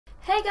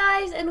Hey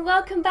guys, and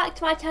welcome back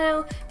to my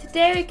channel.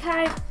 Today we're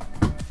carrying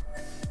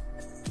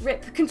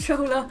RIP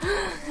controller.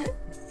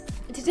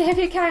 Today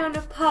we're carrying on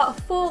to part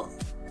 4.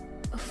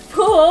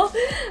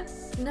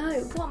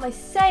 No, what am I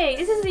saying?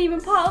 This isn't even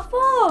part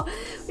 4.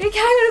 We're carrying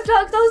on to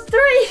Dark Souls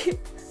 3.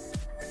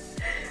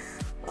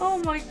 Oh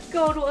my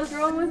god, what is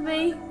wrong with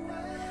me?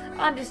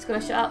 I'm just gonna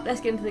shut up.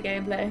 Let's get into the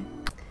gameplay.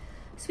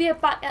 So we are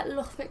back at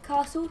Lothric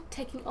Castle,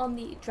 taking on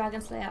the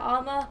Dragon Slayer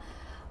armor.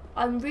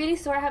 I'm really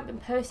sorry I haven't been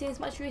posting as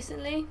much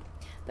recently,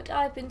 but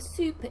I've been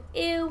super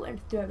ill and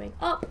throwing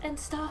up and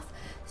stuff,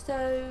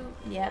 so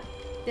yeah,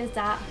 there's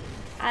that.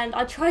 And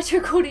I tried to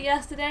record it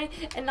yesterday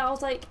and I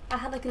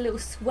had like a little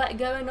sweat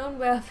going on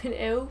where I've been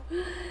ill,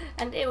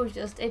 and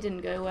it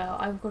didn't go well.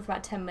 I recorded for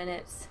about 10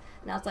 minutes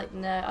and I was like,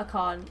 no, I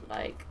can't.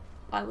 Like,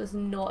 I was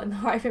not in the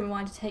right frame of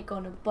mind to take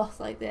on a boss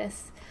like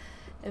this,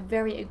 a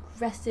very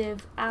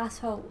aggressive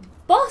asshole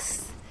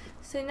boss.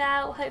 So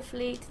now,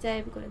 hopefully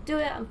today we're going to do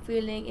it. I'm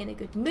feeling in a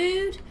good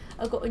mood.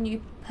 I've got a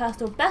new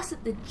personal best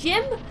at the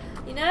gym,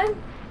 you know.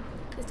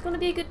 It's going to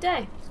be a good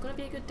day. It's going to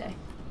be a good day.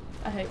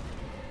 I hope.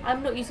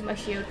 I'm not using my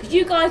shield because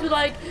you guys were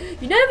like,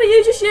 you never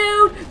use your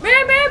shield.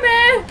 Meh, meh,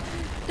 meh.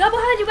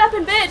 Double-handed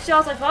weapon, bitch. I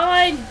was like,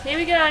 fine. Here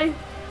we go.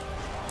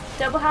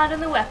 Double hand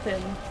on the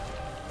weapon.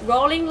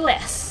 Rolling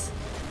less.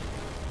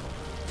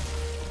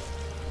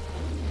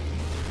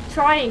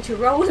 Trying to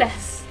roll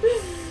less.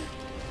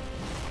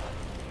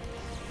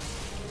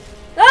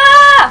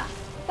 Ah!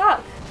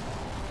 Fuck.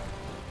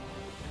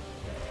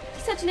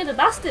 He's such a little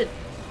bastard.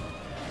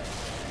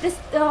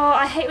 Oh,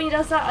 I hate when he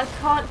does that. I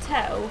can't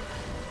tell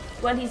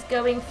when he's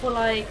going for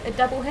like a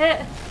double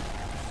hit.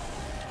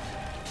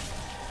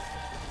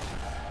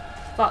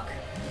 Fuck.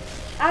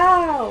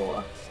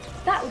 Ow!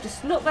 That was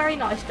just not very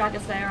nice,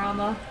 Dragon Slayer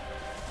armor.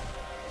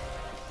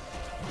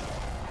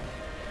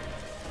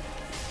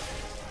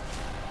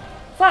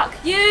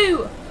 Fuck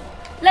you!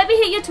 Let me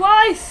hit you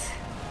twice!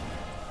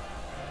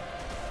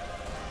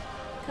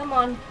 Come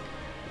on.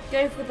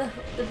 Go for the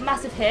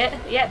massive hit.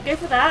 Yep, go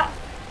for that.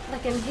 I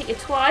can hit you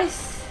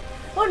twice.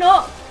 Or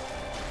not.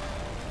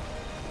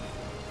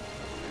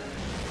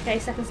 Okay,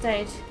 second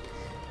stage.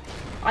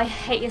 I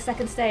hate your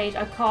second stage.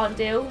 I can't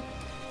deal.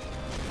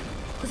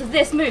 Because of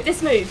this move.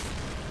 This move.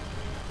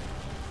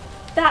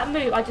 That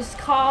move. I just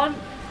can't.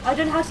 I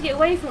don't know how to get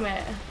away from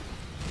it.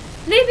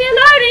 Leave me alone.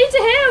 I need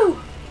to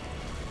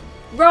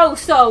heal. Roll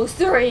Souls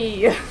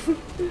 3.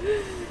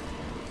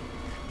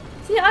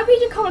 See, I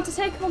read your comment to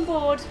take them on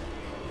board.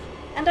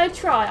 And I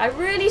try. I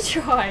really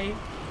try.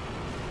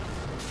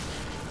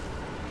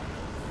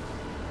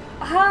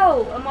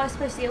 How am I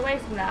supposed to get away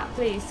from that?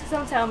 Please,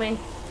 someone tell me.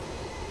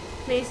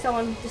 Please,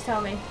 someone just tell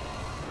me.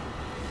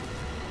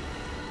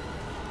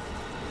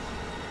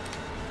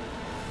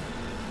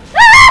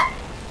 Ah!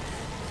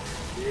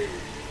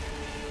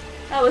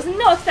 I was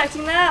not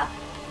expecting that.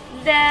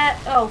 There.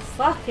 Oh,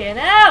 fucking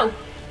hell.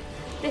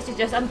 This is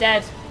just, I'm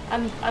dead.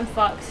 I'm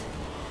fucked.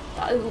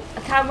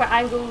 Camera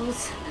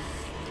angles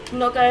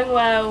not going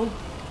well.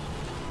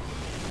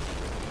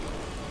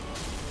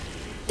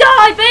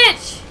 Die,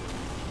 bitch!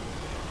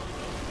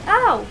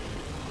 Ow!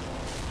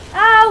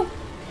 Ow!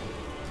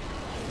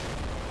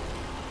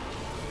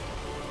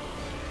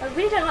 I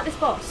really don't like this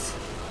boss.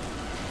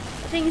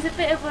 I think he's a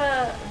bit of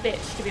a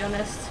bitch, to be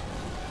honest.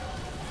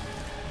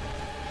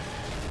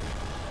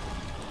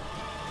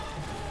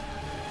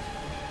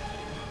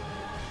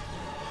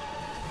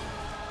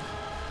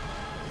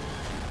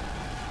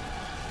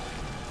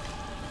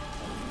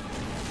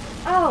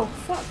 Oh,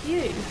 fuck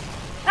you.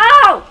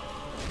 Ow!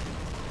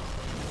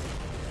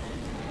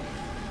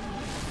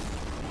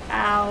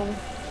 Ow.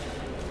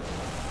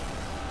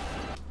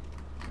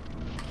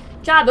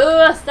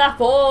 Traverse the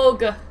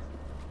fog!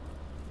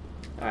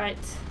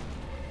 Alright.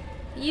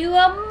 You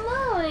are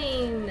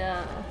mine!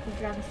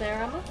 Dragon Slayer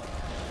armor.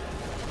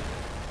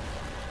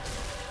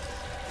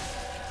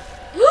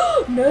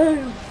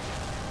 No!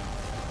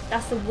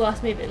 That's the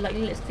worst move, it like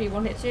literally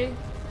one hits you.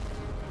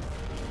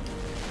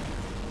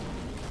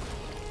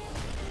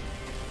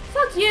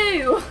 Fuck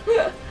you!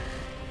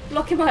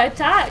 Blocking my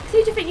attacks.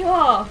 Who do you think you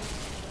are?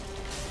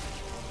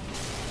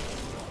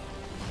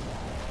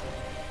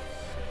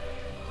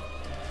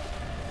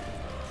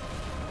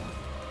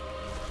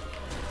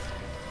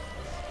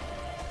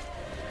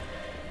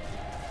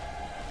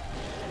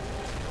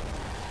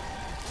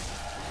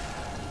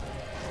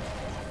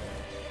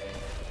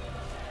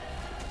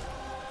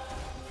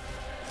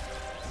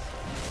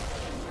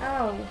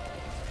 Ow.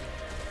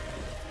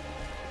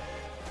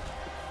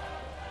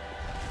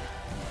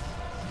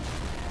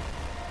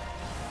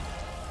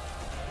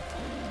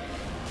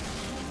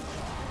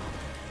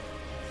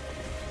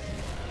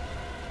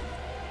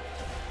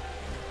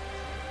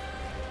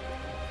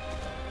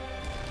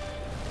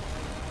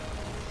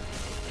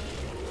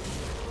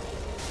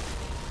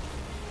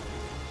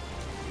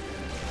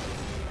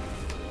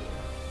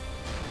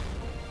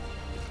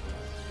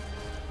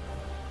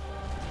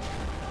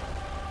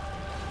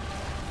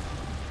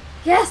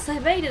 Yes, I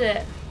evaded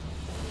it!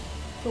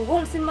 For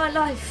once in my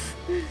life.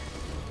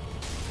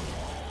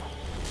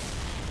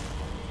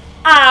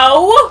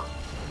 Ow!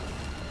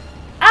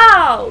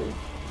 Ow!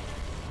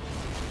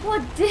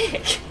 What a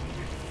dick!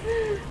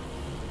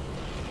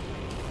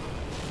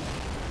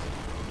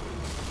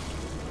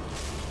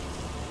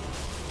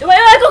 Wait,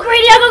 I got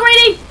greedy! I got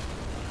greedy!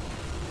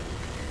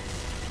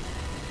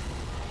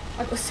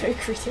 I got so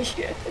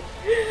greedy.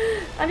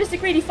 I'm just a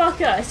greedy fucker.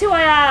 That's who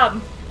I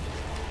am.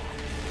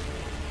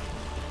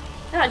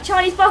 That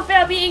Chinese buffet,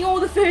 I'm eating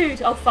all the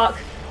food. Oh fuck.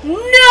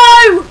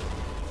 No!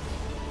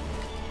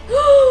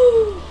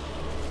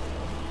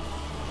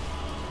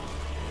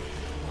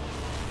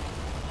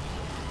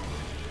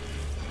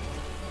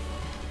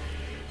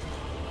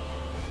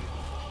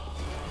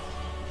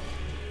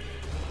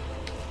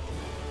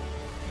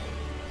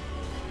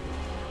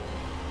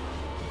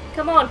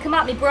 Come on, come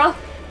at me, bruh.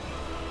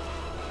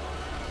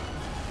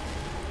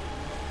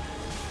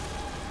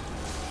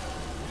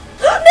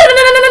 No!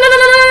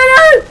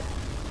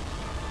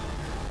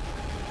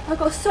 I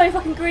got so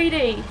fucking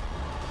greedy.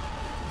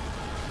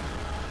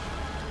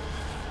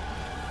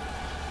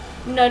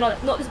 No,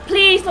 not this.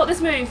 Please, not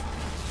this move.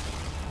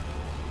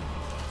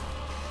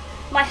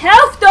 My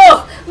health,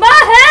 though.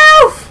 My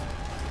health.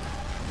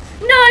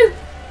 No.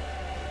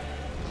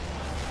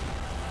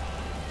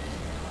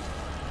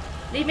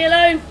 Leave me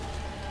alone.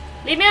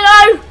 Leave me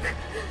alone.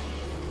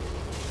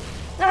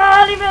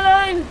 Ah, leave me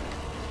alone.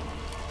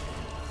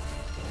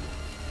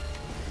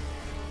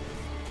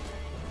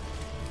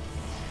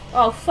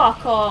 Oh,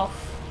 fuck off.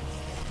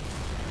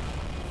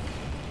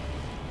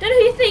 Don't know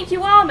who you think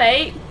you are,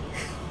 mate.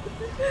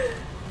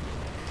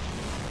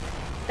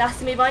 That's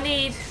the move I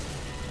need.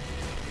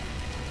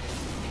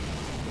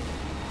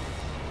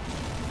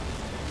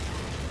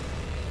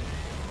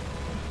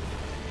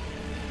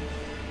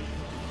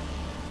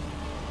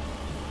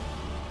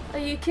 Are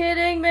you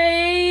kidding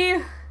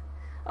me?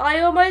 I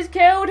almost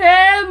killed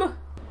him.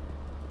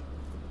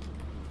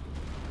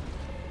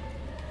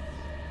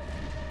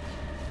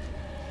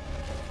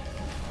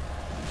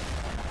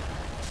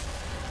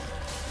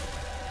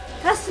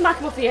 Can I smack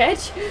him off the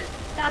edge?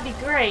 That'd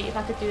be great if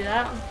I could do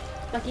that.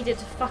 Like he did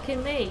to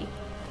fucking me.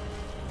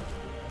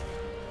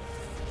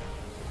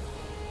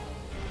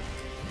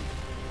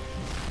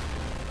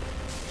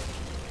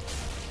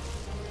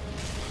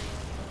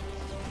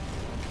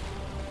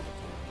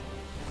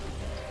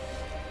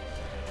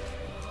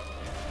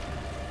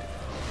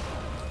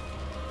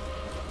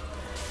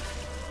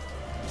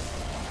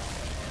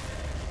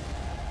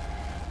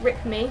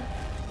 Rip me.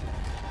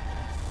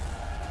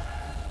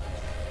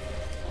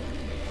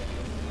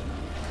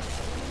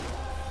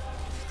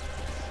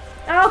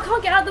 Oh, I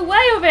can't get out of the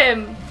way of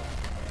him!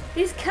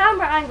 These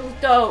camera angles,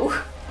 though.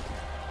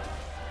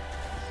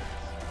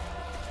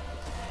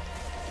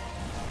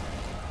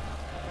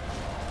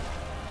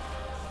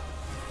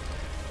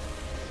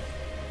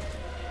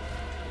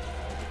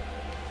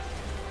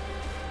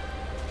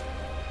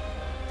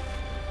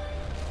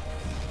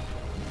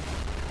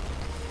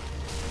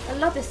 I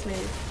love this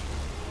move.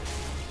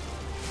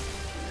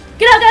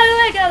 Get out, get out of the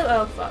way, get out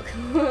of the way!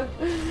 Oh,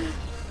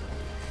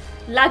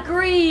 fuck. La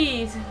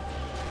greed!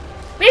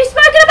 We've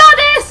spoken about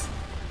this!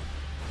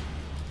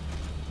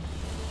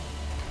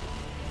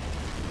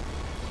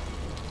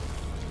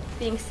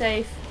 Being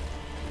safe.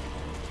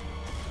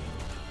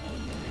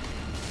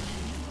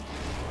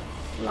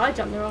 Well, I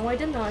jumped the wrong way,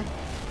 didn't I?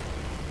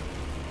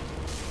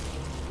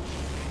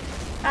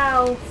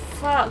 Ow,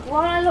 fuck.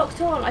 Why am I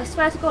locked on? I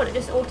swear to God, it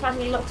just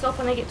automatically locks off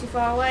when they get too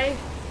far away.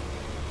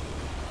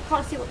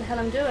 Can't see what the hell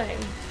I'm doing.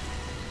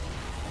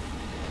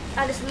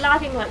 I'm just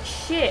lagging like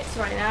shit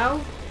right now.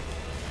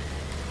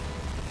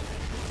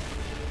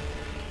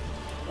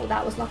 Oh,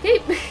 that was lucky.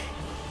 Right,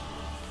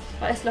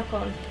 let's lock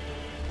on.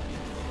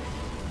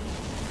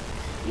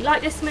 You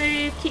like this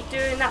move? Keep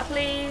doing that,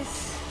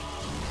 please.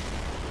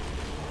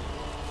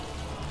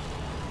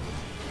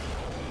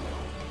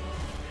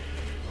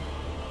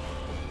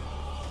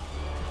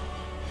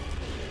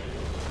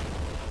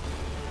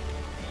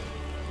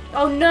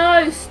 Oh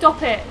no!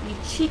 Stop it, you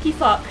cheeky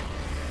fuck.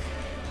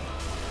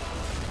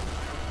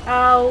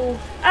 Ow.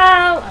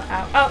 Ow.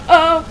 Ow. Ow.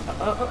 Ow.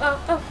 Ow. Ow.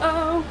 Ow.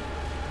 Ow.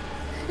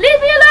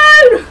 Leave me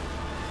alone!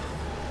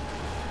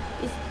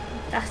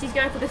 He's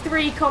going for the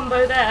 3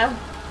 combo there.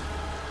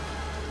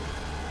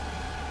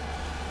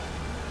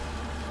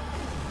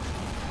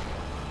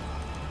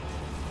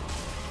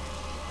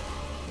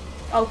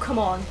 Oh, come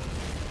on.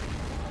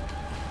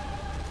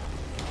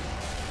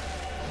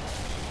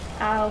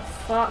 Oh,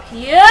 fuck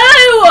you!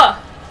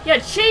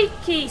 You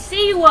cheeky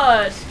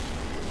C-word!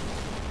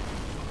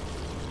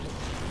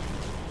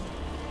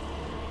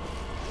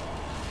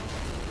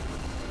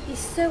 He's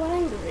so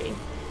angry.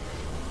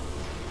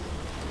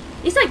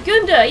 He's like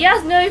Gunda, he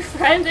has no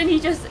friend and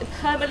he's just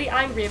permanently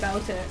angry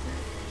about it.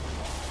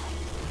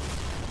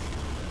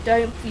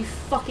 Don't you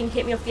fucking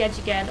hit me off the edge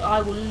again or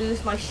I will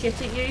lose my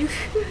shit at you.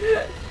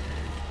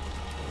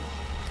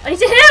 I need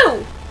to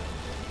heal!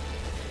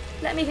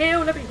 Let me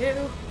heal, let me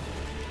heal.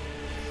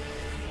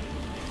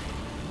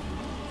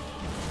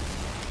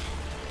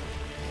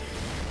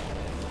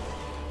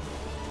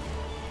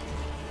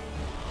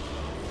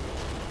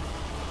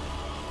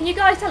 Can you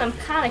guys tell I'm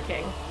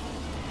panicking?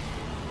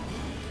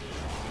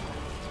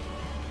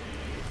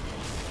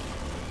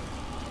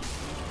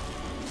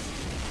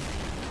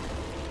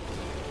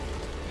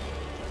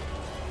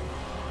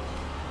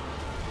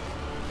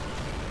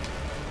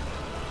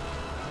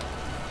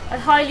 I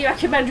highly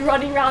recommend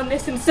running around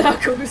this in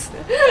circles.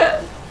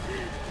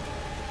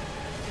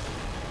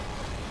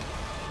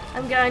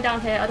 I'm going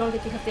down here. I don't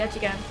want to get you off the edge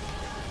again.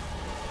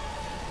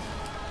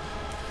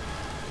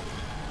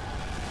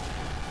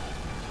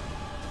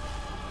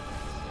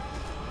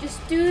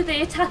 Just do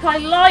the attack I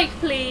like,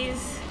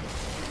 please.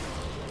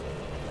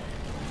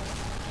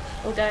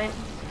 Or don't.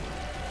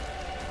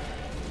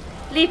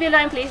 Leave me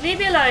alone, please. Leave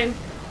me alone.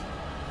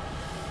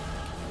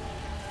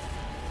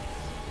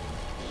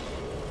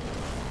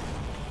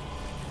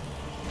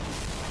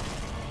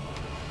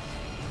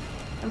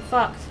 I'm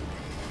fucked.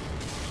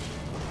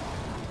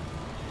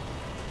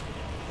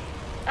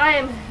 I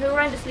am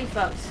horrendously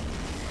fucked.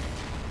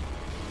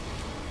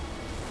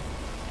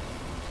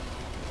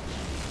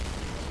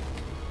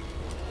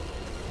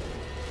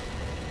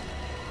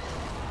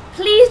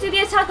 Please do the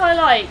attack I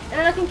like, and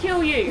then I can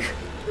kill you.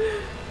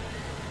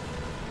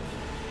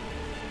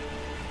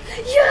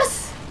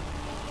 Yes!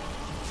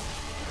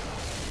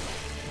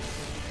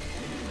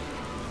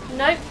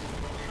 Nope.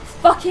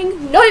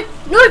 Fucking nope!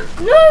 Nope!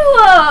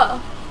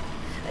 No!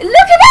 Look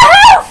at the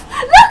health!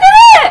 Look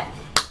at it!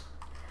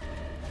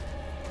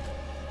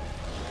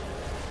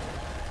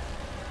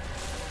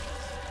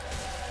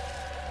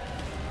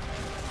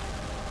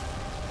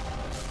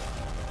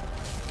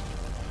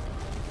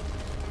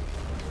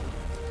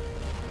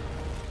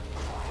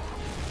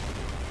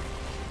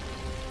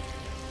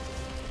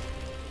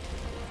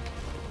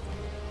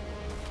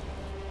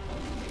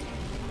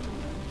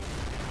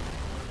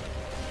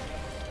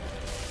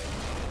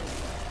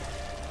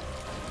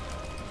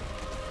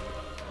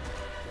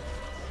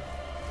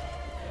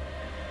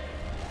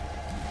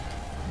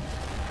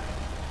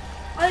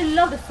 I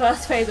love the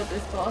first phase of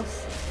this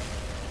boss.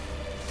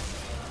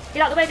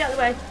 Get out the way, get out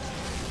the way.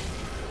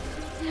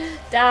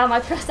 Damn, I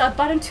pressed that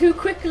button too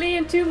quickly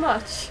and too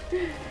much.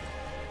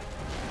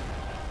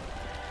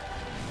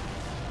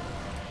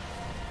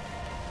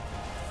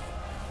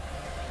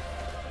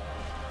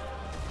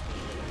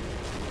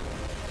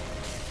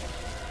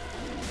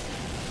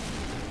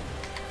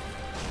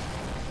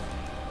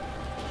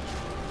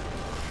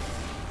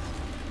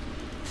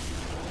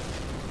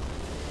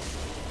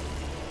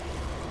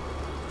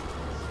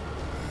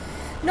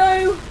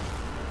 No!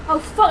 Oh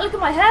fuck, look at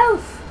my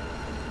health!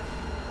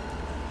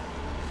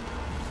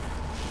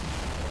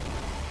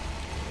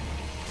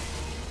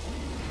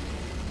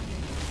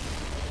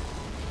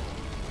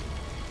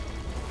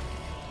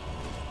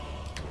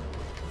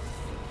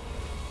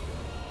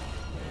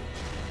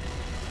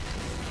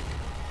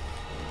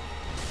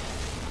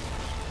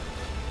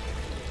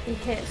 He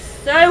hits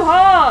so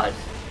hard!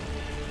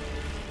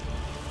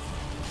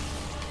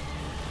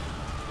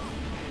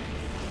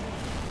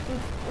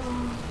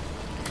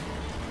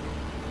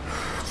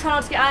 Try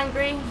not to get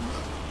angry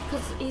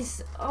because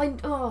he's I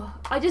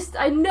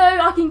know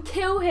I can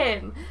kill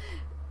him.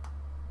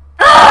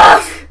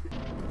 Ah!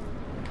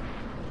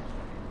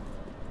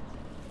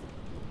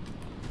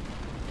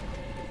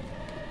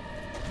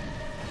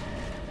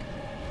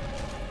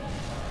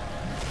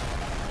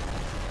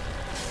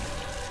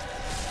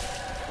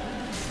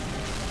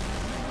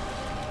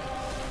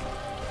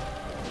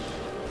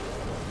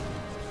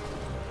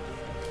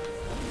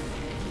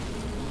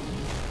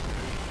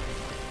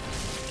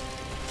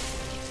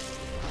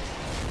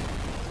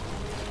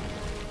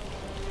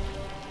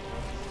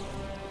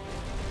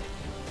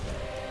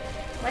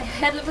 My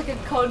head looks like a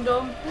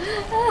condom.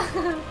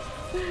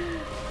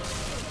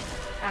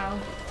 Ow.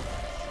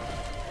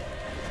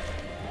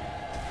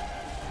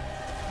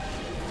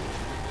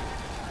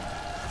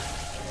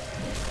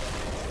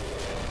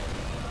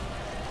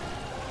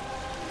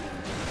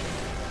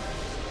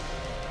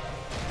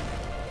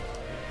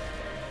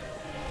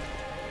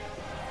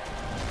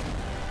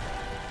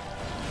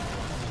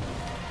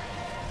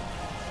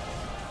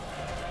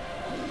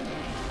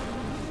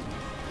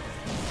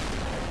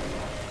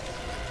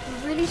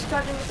 Really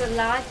struggling with the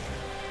lag.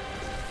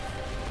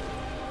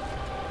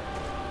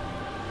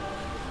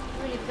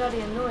 Really bloody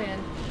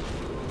annoying.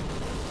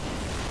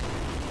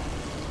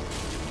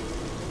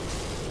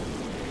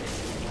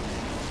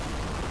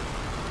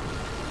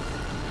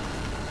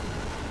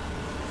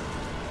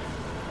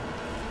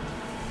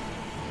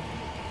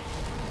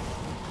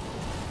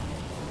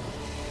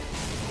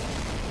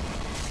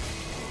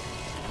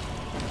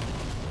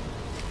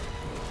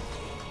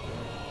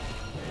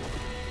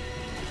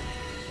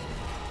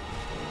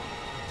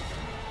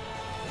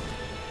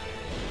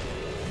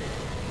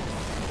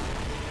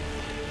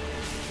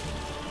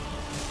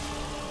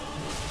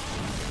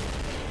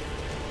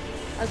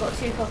 I got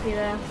 2 copy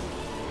there.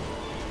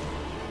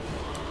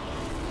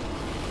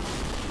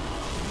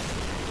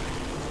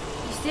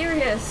 You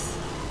serious?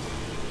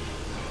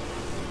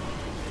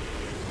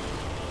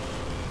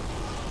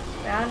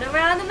 Round and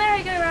round the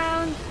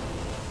merry-go-round.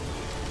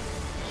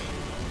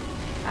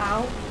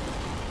 Ow.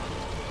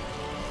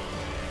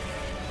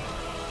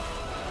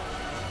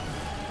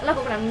 I love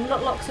it when I'm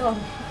not locked on.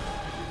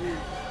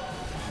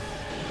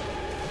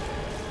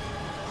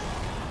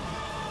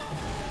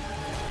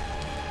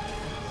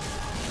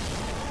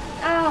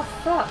 Oh,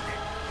 fuck.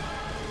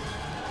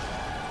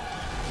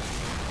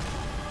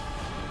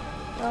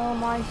 Oh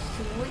my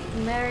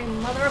sweet Mary,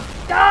 mother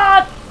of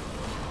God!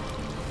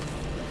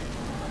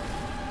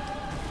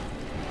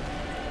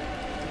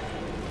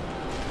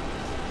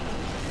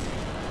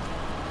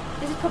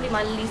 This is probably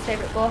my least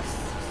favourite boss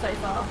so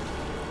far.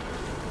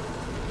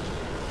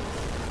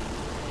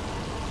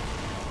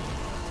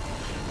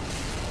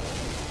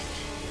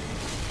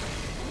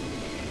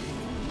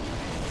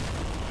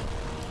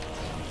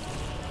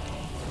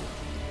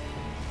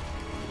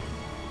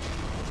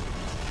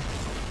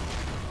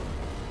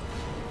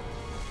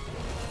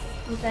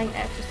 I'm playing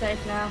extra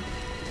safe now.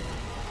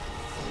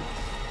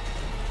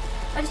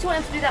 I just want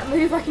him to do that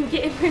move I can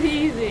get him really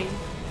easy.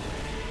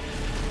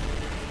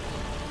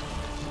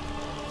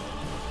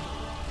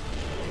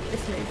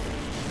 This move.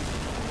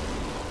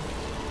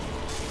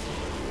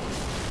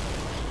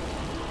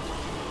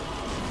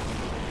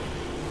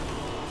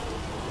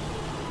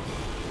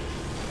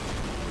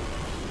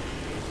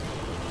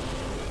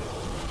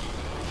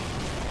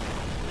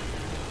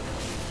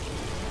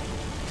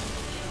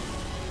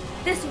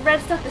 This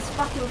red stuff is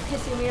fucking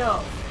pissing me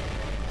off.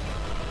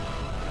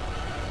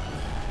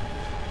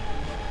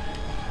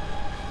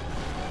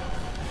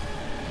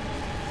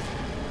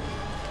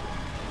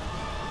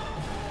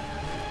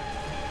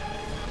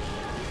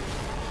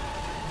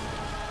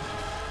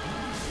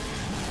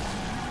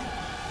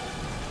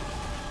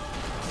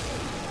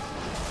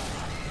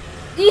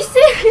 Are you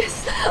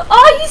serious?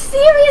 Are you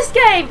serious,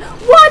 game?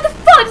 Why the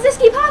fuck does this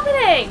keep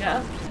happening?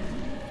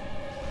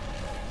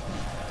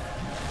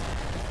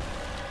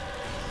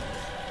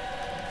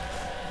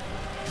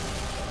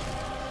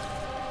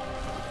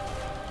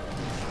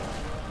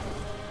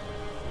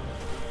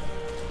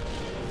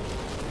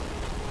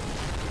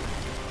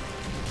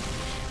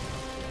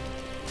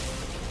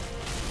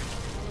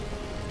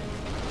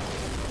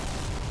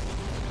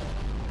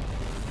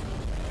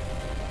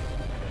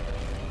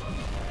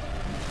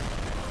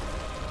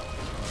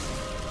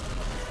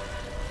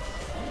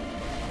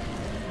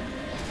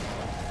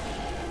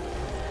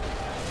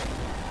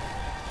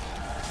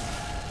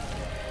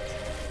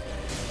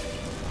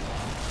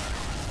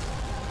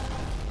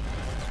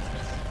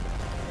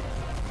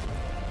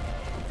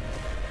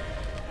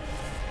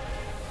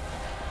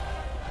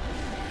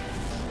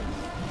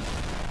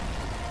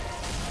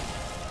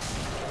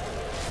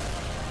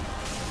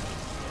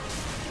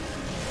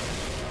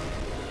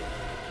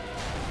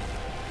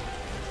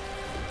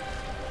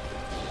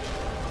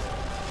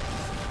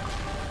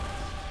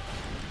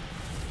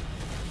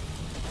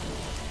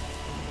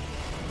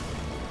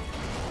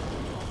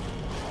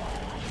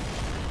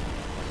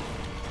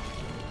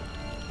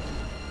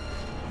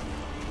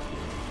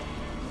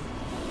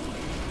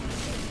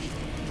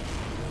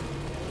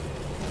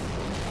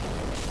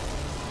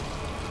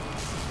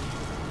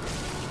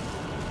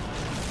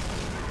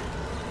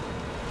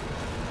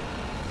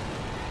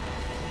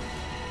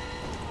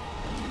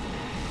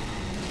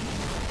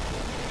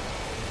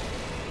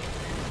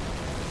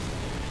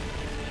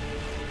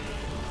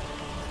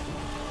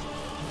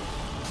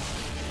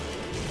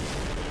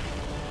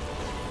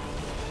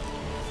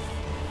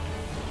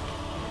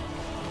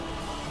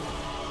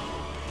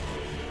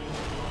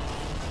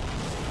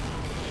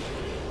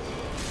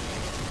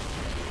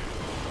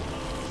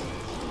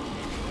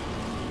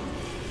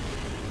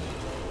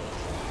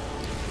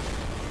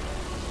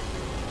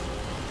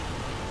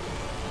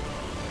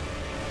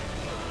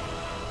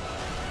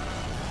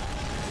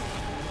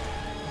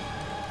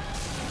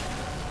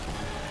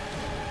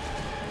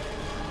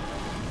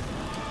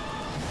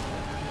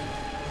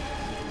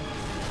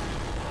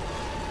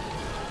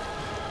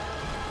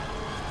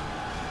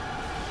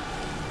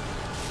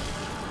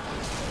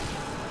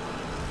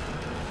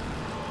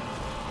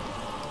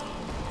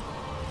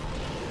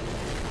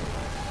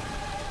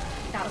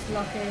 That was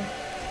lucky.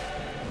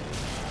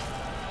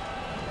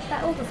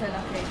 That also so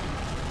lucky.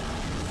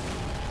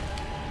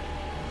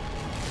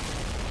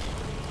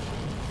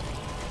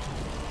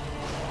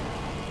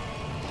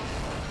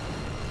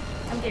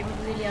 I'm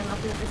getting really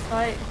unlucky with this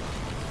fight.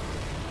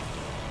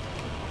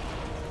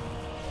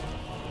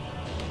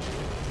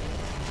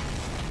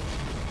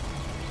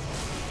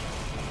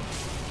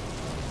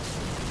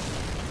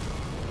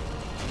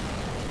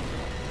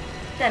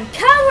 Them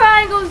camera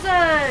angles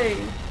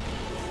though!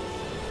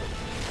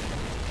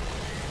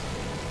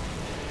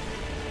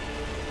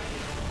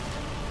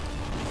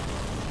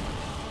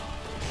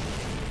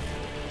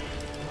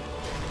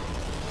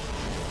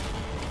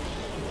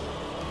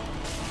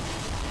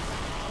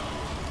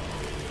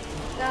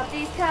 Stop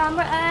these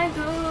camera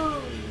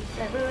angles!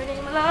 They're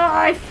ruining my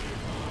life!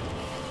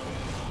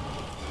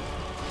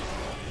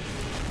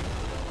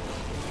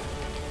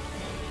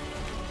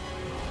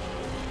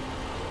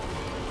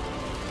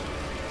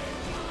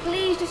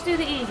 Please just do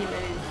the easy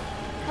move.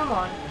 Come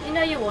on, you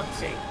know you want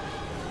to.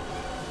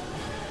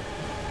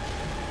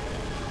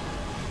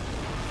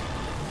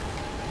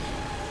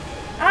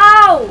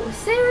 Ow!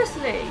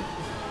 Seriously?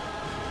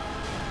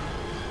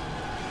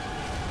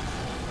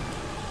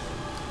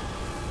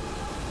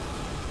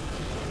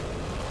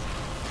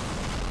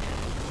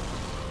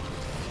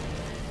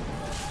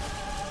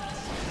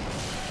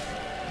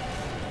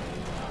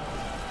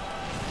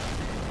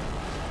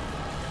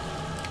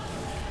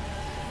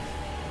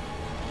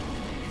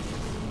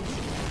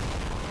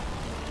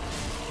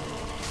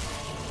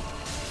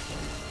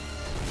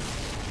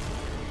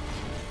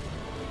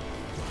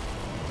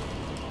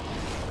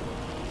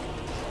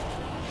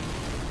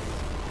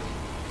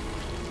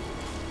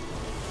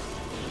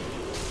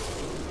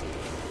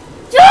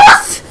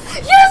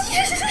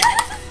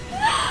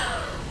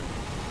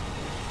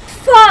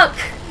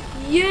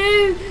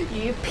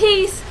 You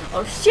piece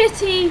of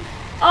shitty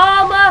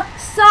armor.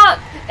 Suck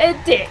a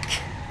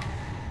dick.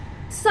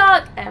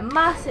 Suck a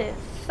massive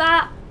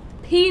fat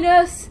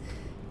penis.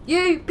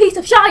 You piece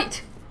of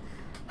shite.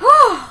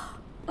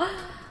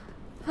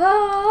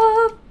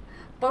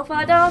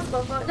 Bonfire dance,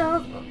 bonfire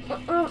dance.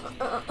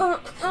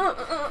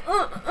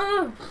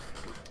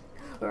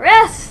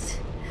 Rest.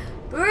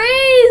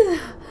 Breathe.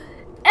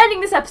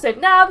 Ending this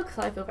episode now because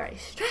I feel very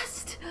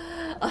stressed.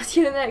 I'll see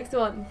you in the next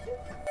one.